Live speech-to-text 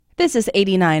This is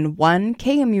 89.1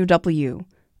 KMUW.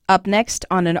 Up next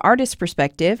on An Artist's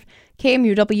Perspective,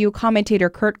 KMUW commentator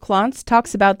Kurt Klontz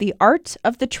talks about the art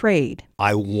of the trade.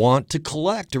 I want to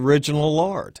collect original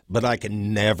art, but I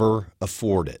can never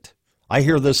afford it. I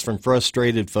hear this from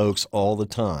frustrated folks all the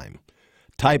time.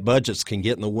 Tight budgets can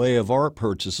get in the way of art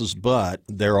purchases, but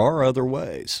there are other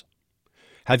ways.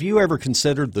 Have you ever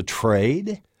considered the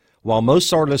trade? While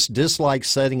most artists dislike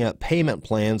setting up payment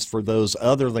plans for those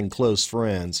other than close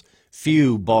friends,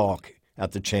 few balk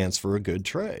at the chance for a good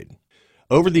trade.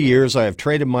 Over the years, I have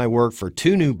traded my work for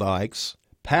 2 new bikes,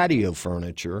 patio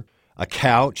furniture, a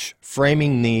couch,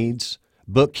 framing needs,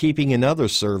 bookkeeping and other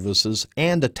services,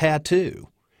 and a tattoo.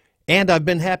 And I've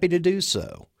been happy to do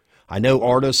so. I know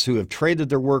artists who have traded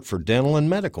their work for dental and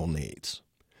medical needs.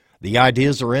 The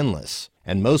ideas are endless,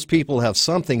 and most people have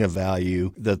something of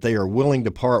value that they are willing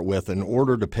to part with in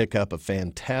order to pick up a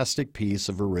fantastic piece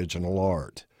of original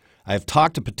art. I have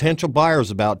talked to potential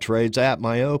buyers about trades at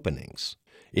my openings.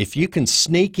 If you can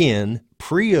sneak in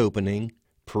pre-opening,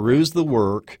 peruse the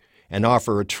work, and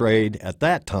offer a trade at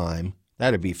that time,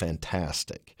 that'd be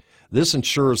fantastic. This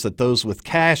ensures that those with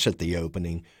cash at the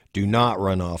opening do not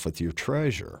run off with your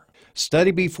treasure.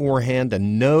 Study beforehand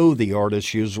and know the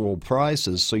artist's usual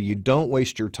prices so you don't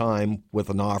waste your time with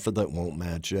an offer that won't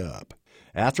match up.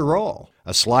 After all,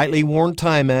 a slightly worn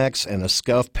Timex and a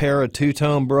scuffed pair of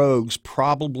two-tone brogues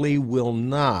probably will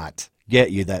not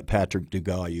get you that Patrick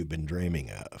Degas you've been dreaming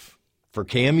of. For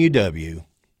KMUW,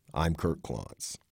 I'm Kurt Klontz.